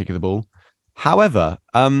really get kick of the ball. However,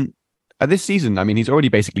 this season, I mean, he's already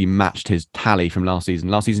basically matched his tally from last season.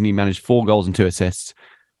 Last season, he managed 4 goals and 2 assists.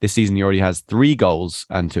 This season, he already has 3 goals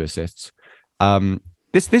and 2 assists.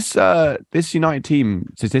 This United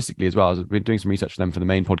team, statistically as well, I've been doing some research for them for the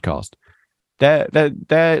main podcast.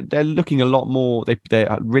 They're looking a lot more.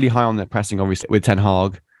 They're really high on their pressing, obviously, with Ten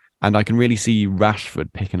Hag, and I can really see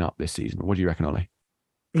Rashford picking up this season. What do you reckon, Ollie?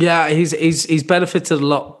 Yeah, he's benefited a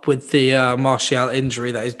lot with the Martial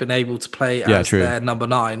injury that he's been able to play as their number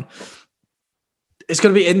 9. It's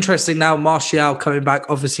going to be interesting now. Martial coming back,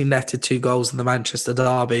 obviously netted 2 goals in the Manchester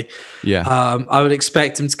derby. Yeah, I would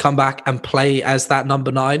expect him to come back and play as that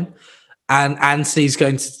number 9. And Anthony's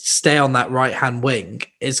going to stay on that right-hand wing.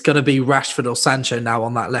 It's going to be Rashford or Sancho now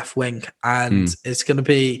on that left wing. And it's going to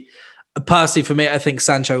be, personally for me, I think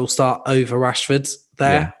Sancho will start over Rashford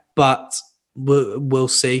there. Yeah. But we'll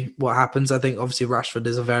see what happens. I think obviously Rashford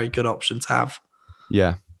is a very good option to have.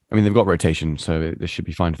 Yeah. I mean, they've got rotation, so this should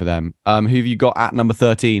be fine for them. Who have you got at number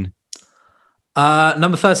 13?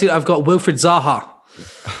 Number 13, I've got Wilfried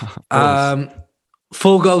Zaha.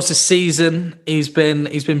 4 goals this season. He's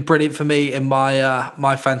been brilliant for me in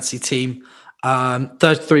my fantasy team.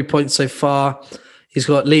 33 points so far. He's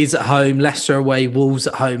got Leeds at home, Leicester away, Wolves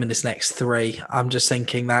at home in his next 3. I'm just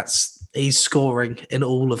thinking he's scoring in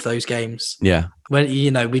all of those games. Yeah. When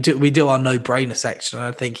we do our no-brainer section, and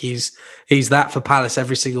I think he's that for Palace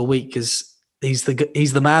every single week because he's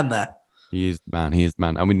the man there. He is the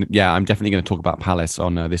man. I mean, yeah, I'm definitely going to talk about Palace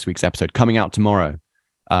on this week's episode coming out tomorrow.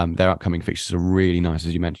 Their upcoming fixtures are really nice,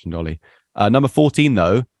 as you mentioned, Ollie. Number 14,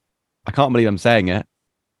 though, I can't believe I'm saying it.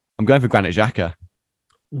 I'm going for Granit Xhaka.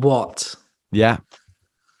 What? Yeah.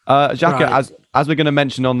 Xhaka, right. as we're going to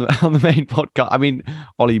mention on the main podcast. I mean,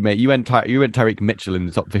 Ollie, mate, you went Tyreek Mitchell in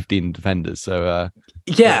the top 15 defenders. So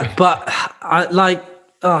yeah, but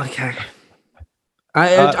okay.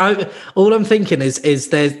 All I'm thinking is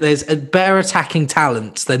there's a better attacking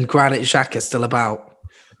talent than Granit Xhaka still about.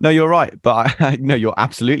 No, you're right, but no, you're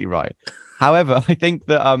absolutely right. However, I think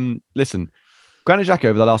that listen, Granit Xhaka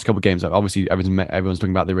over the last couple of games, obviously everyone's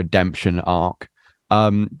talking about the redemption arc.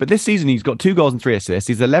 But this season he's got 2 goals and 3 assists.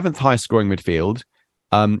 He's the 11th highest scoring midfield.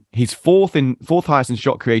 He's fourth highest in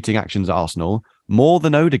shot creating actions at Arsenal, more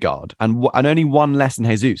than Odegaard, and only 1 less than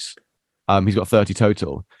Jesus. He's got 30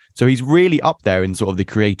 total. So he's really up there in sort of the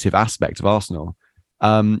creative aspect of Arsenal.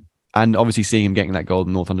 And obviously seeing him getting that goal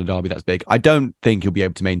in North London derby, that's big. I don't think he'll be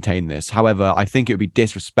able to maintain this. However, I think it would be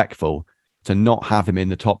disrespectful to not have him in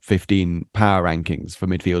the top 15 power rankings for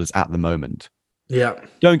midfielders at the moment. Yeah.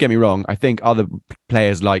 Don't get me wrong. I think other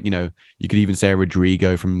players like, you could even say a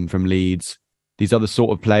Rodrigo from Leeds. These other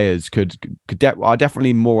sort of players are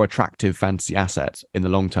definitely more attractive fantasy assets in the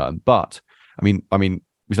long term. But I mean, we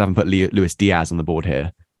still haven't put Luis Diaz on the board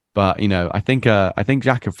here. But I think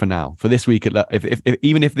Xhaka for now, for this week, if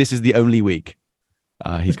even if this is the only week,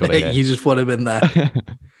 he's got it. You just want him in there.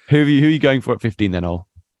 Who are you going for at 15 then, Ol?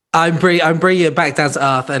 I'm bringing it back down to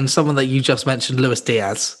earth, and someone that you just mentioned, Luis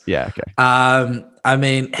Diaz. Yeah, okay. I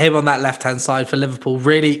mean, him on that left-hand side for Liverpool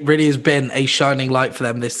really has been a shining light for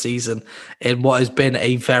them this season in what has been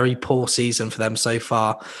a very poor season for them so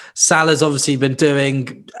far. Salah's obviously been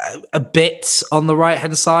doing a bit on the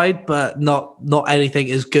right-hand side, but not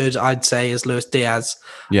anything as good, I'd say, as Luis Diaz.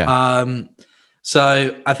 Yeah.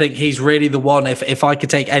 So I think he's really the one. If I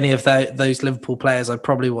could take any of those Liverpool players, I'd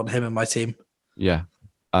probably want him in my team. Yeah.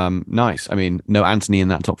 Nice. I mean, no Anthony in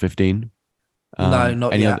that top 15. No,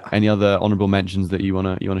 not any yet. Any other honourable mentions that you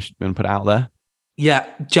wanna put out there? Yeah,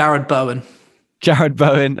 Jared Bowen.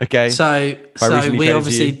 Okay. So we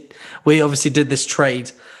obviously did this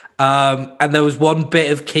trade, and there was one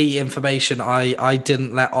bit of key information I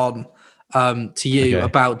didn't let on to you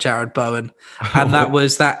about Jared Bowen, and that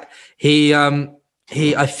was that he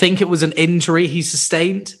I think it was an injury he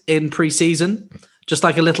sustained in pre-season, just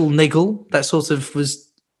like a little niggle that sort of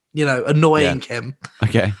was, annoying him.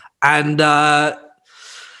 Okay. And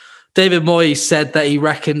David Moyes said that he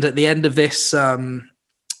reckoned at the end of this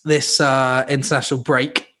international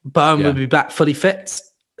break, Bowen would be back fully fit.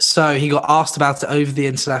 So he got asked about it over the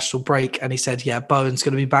international break, and he said, yeah, Bowen's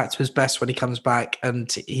going to be back to his best when he comes back.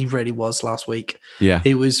 And he really was last week. Yeah.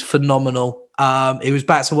 He was phenomenal. He was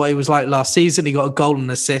back to what he was like last season. He got a goal and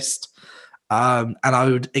assist. And I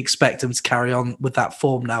would expect him to carry on with that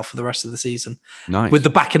form now for the rest of the season. Nice. With the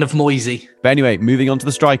backing of Moisey. But anyway, moving on to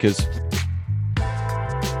the strikers.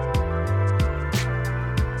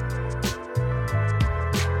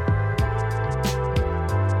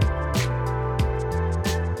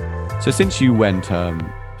 So since you went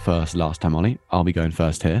first last time, Ollie, I'll be going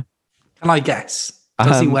first here. Can I guess?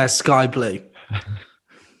 Does he wear sky blue?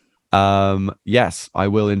 Yes, I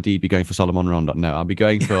will indeed be going for Solomon Rondon. No, I'll be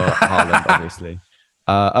going for Haaland, obviously.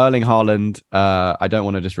 Erling Haaland. I don't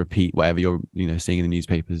want to just repeat whatever you're seeing in the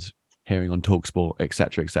newspapers, hearing on TalkSport,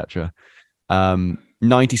 etc., etc.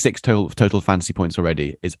 96 total fantasy points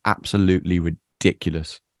already is absolutely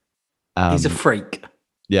ridiculous. He's a freak.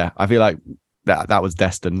 Yeah, I feel like that was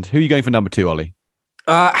destined. Who are you going for number 2, Ollie?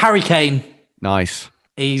 Harry Kane. Nice.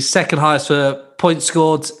 He's second highest for points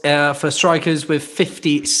scored for strikers with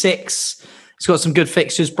 56. He's got some good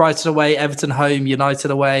fixtures: Brighton away, Everton home,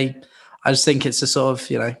 United away. I just think it's a sort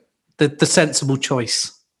of the sensible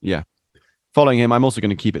choice. Yeah. Following him, I'm also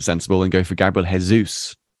going to keep it sensible and go for Gabriel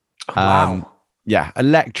Jesus. Wow. Yeah,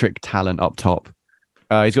 electric talent up top.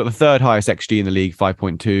 He's got the third highest XG in the league,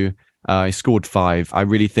 5.2. He scored 5. I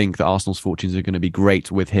really think that Arsenal's fortunes are going to be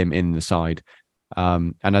great with him in the side.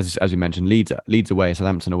 And as we mentioned, Leeds away,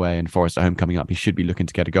 Southampton away, and Forest at home coming up. He should be looking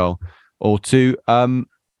to get a goal or two.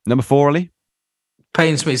 Number 4, Ollie?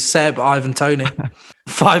 Pains me to say it, but Ivan Toney.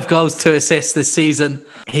 5 goals, 2 assists this season.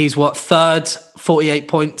 He's third, 48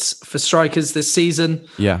 points for strikers this season.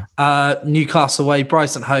 Yeah. Newcastle away,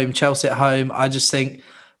 Brighton at home, Chelsea at home. I just think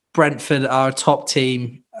Brentford are a top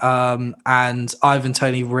team. And Ivan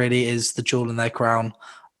Toney really is the jewel in their crown.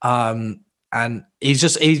 And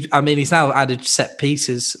he's now added set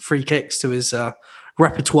pieces, free kicks to his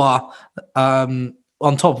repertoire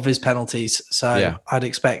on top of his penalties. So yeah. I'd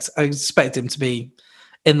expect him to be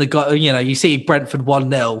in the goal. You see Brentford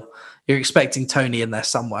 1-0, you're expecting Toney in there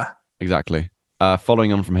somewhere. Exactly.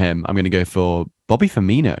 Following on from him, I'm going to go for Bobby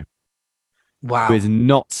Firmino. Wow. Who is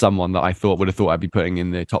not someone that I would have thought I'd be putting in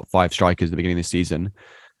the top 5 strikers at the beginning of the season.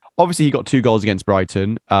 Obviously, he got 2 goals against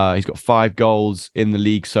Brighton. He's got 5 goals in the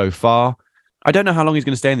league so far. I don't know how long he's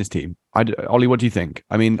going to stay in this team. Ollie, what do you think?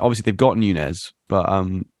 I mean, obviously they've got Nunez, but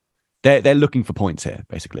they're looking for points here,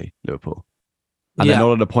 basically, Liverpool. And they're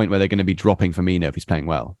not at a point where they're going to be dropping Firmino if he's playing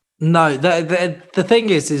well. No, the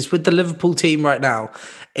thing is with the Liverpool team right now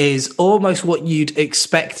is almost what you'd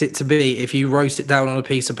expect it to be if you wrote it down on a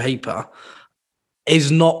piece of paper.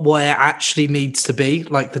 Is not where it actually needs to be.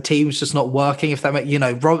 Like the team's just not working. If that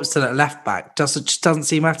Robertson at left back just doesn't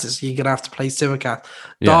seem matter. So you're gonna have to play Simicat.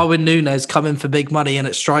 Yeah. Darwin Núñez coming for big money in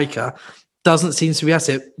at striker doesn't seem to be at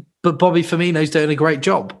it. But Bobby Firmino's doing a great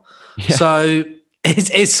job. Yeah. So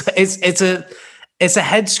it's a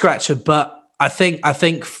head scratcher. But I think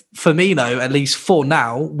Firmino, at least for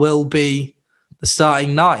now, will be the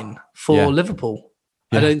starting 9 for Liverpool.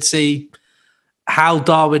 Yeah. I don't see how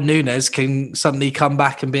Darwin Núñez can suddenly come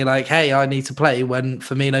back and be like, hey, I need to play when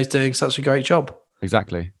Firmino's doing such a great job.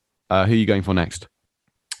 Exactly. Who are you going for next?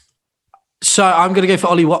 So I'm going to go for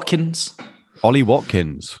Ollie Watkins. Ollie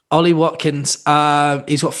Watkins.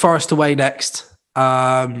 He's got Forest away next.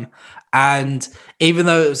 And even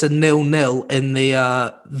though it was a 0-0 in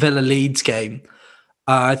the Villa Leeds game,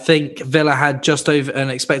 I think Villa had just over an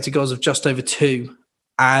expected goals of just over 2.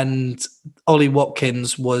 And Ollie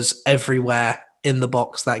Watkins was everywhere in the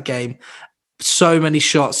box that game. So many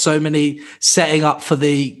shots, so many setting up for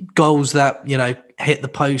the goals that, hit the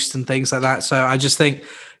post and things like that. So I just think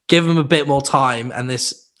give him a bit more time and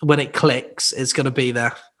this, when it clicks, it's going to be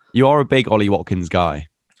there. You are a big Ollie Watkins guy.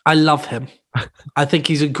 I love him. I think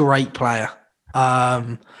he's a great player.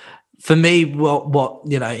 For me,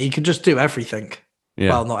 he can just do everything. Yeah.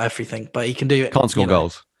 Well, not everything, but he can do it. Can't score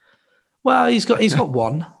goals. Well, he's got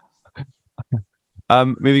one.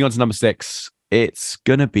 Moving on to number 6, it's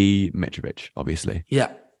gonna be Mitrovic, obviously.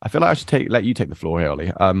 Yeah. I feel like I should let you take the floor here,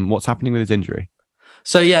 Ollie. What's happening with his injury?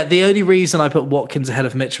 So the only reason I put Watkins ahead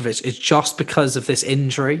of Mitrovic is just because of this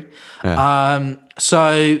injury. Yeah.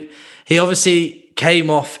 So he obviously came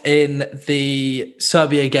off in the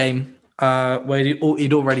Serbia game where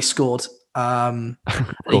he'd already scored.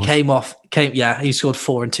 He he scored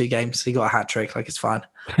 4 in 2 games. He got a hat trick, like it's fine.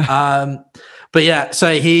 But yeah,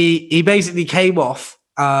 so he basically came off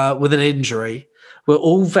with an injury. We're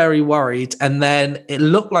all very worried, and then it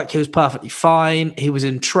looked like he was perfectly fine. He was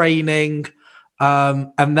in training,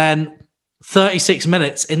 and then 36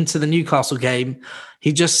 minutes into the Newcastle game,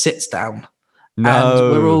 he just sits down. No.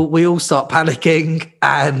 And we all start panicking,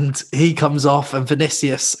 and he comes off, and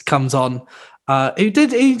Vinicius comes on.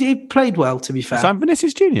 He played well, to be fair. So I'm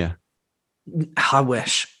Vinicius Jr. I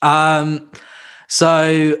wish.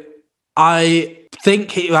 So I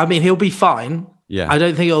think he'll be fine. Yeah. I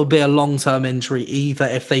don't think it'll be a long-term injury either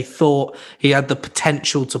if they thought he had the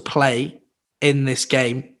potential to play in this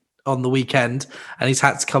game on the weekend and he's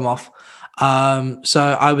had to come off.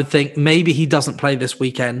 So I would think maybe he doesn't play this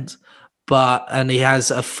weekend, and he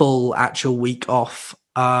has a full actual week off.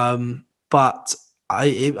 But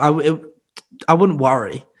I wouldn't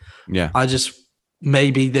worry. Yeah.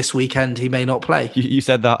 Maybe this weekend he may not play. You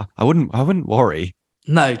said that. I wouldn't worry.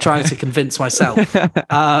 No, trying to convince myself. So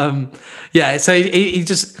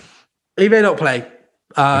he may not play.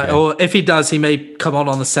 Okay. Or if he does, he may come on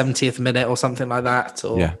the 70th minute or something like that.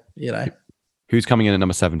 Or, Who's coming in at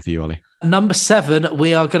number 7 for you, Ollie? Number 7,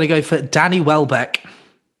 we are going to go for Danny Welbeck.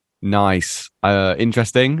 Nice.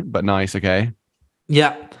 Interesting, but nice. Okay.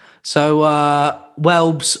 Yeah. So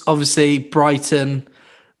Welbs, obviously Brighton,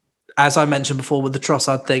 as I mentioned before with the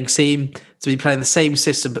Trossard thing, seem to be playing the same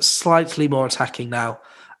system but slightly more attacking now.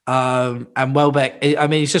 And Welbeck,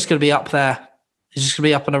 he's just going to be up there. He's just going to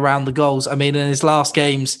be up and around the goals. In his last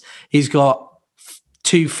games, he's got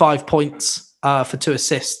 2 5 points for 2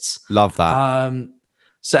 assists. Love that.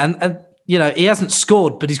 He hasn't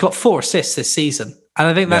scored, but he's got 4 assists this season. And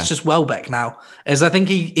I think that's just Welbeck now. I think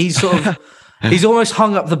he's sort of... He's almost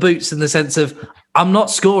hung up the boots in the sense of, I'm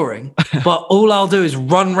not scoring, but all I'll do is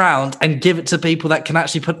run round and give it to people that can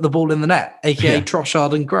actually put the ball in the net, aka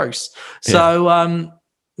Trossard and Gross. So,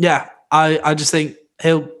 I just think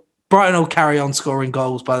Brighton will carry on scoring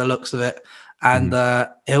goals by the looks of it, and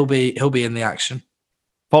he'll be in the action.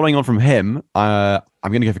 Following on from him, I'm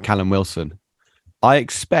going to go for Callum Wilson. I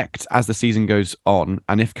expect as the season goes on,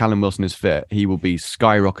 and if Callum Wilson is fit, he will be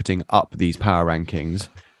skyrocketing up these power rankings.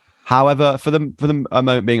 However, for the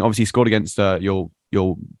moment being, obviously scored against your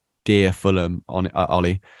dear Fulham on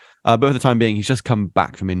Ollie, but for the time being, he's just come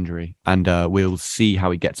back from injury, and we'll see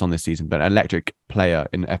how he gets on this season. But an electric player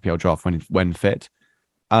in FPL Draft when fit.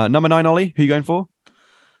 Number 9, Ollie, who are you going for?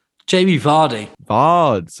 Jamie Vardy.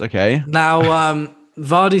 Vards, okay. Now,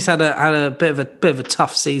 Vardy's had a bit of a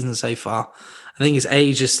tough season so far. I think his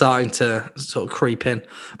age is starting to sort of creep in,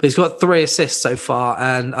 but he's got 3 assists so far,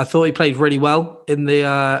 and I thought he played really well in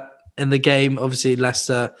the game. Obviously,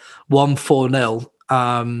 Leicester won 4-0,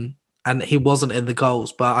 and he wasn't in the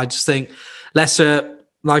goals. But I just think Leicester,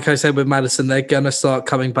 like I said with Maddison, they're going to start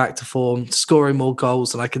coming back to form, scoring more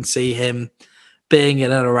goals, and I can see him being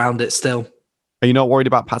in and around it still. Are you not worried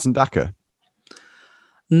about Patson Daka?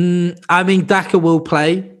 Daka will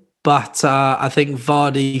play, but I think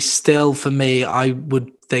Vardy still, for me, I would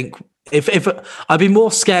think if I'd be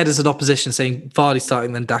more scared as an opposition seeing Vardy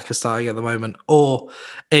starting than Daka starting at the moment. Or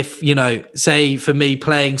if, say for me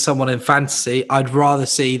playing someone in fantasy, I'd rather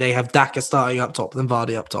see they have Daka starting up top than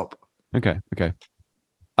Vardy up top. Okay.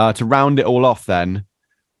 To round it all off then,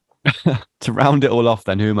 who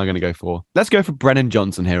am I going to go for? Let's go for Brennan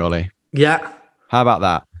Johnson here, Ollie. Yeah. How about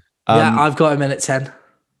that? I've got him in at 10.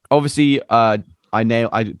 Obviously, I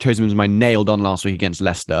chose him as my nailed on last week against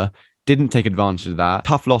Leicester. Didn't take advantage of that.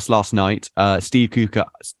 Tough loss last night. Steve Cooper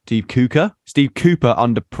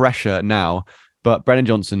under pressure now. But Brennan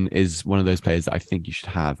Johnson is one of those players that I think you should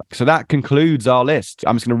have. So that concludes our list.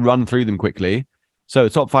 I'm just going to run through them quickly. So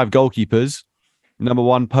top 5 goalkeepers. Number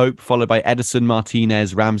 1, Pope, followed by Edison,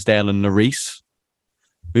 Martinez, Ramsdale, and Lloris.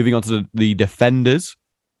 Moving on to the defenders.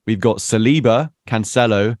 We've got Saliba,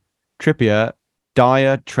 Cancelo, Trippier,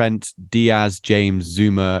 Dyer, Trent, Diaz, James,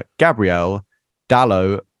 Zuma, Gabriel,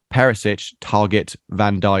 Dalot, Perisic, Target,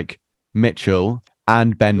 Van Dijk, Mitchell,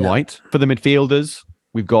 and Ben White. For the midfielders,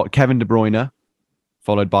 we've got Kevin De Bruyne,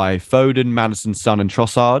 followed by Foden, Maddison, Son, and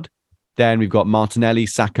Trossard. Then we've got Martinelli,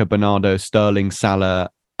 Saka, Bernardo, Sterling, Salah,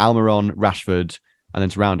 Almiron, Rashford, and then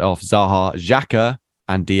to round off, Zaha, Xhaka,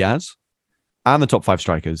 and Diaz. And the top 5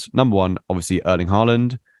 strikers. Number 1, obviously Erling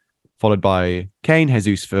Haaland, followed by Kane,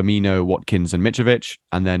 Jesus, Firmino, Watkins, and Mitrovic,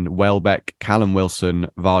 and then Welbeck, Callum Wilson,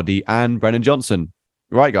 Vardy, and Brennan Johnson.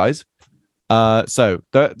 Right, guys. So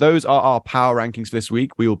those are our power rankings for this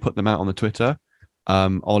week. We will put them out on the Twitter.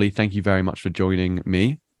 Ollie, thank you very much for joining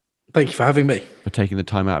me. Thank you for having me. For taking the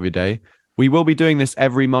time out of your day. We will be doing this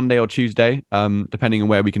every Monday or Tuesday, depending on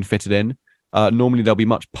where we can fit it in. Normally, there'll be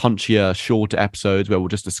much punchier, shorter episodes where we'll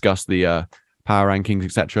just discuss the power rankings,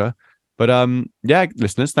 etc. But yeah,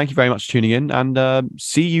 listeners, thank you very much for tuning in, and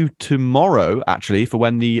see you tomorrow, actually, for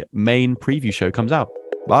when the main preview show comes out.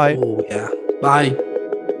 Bye. Oh, yeah. Bye.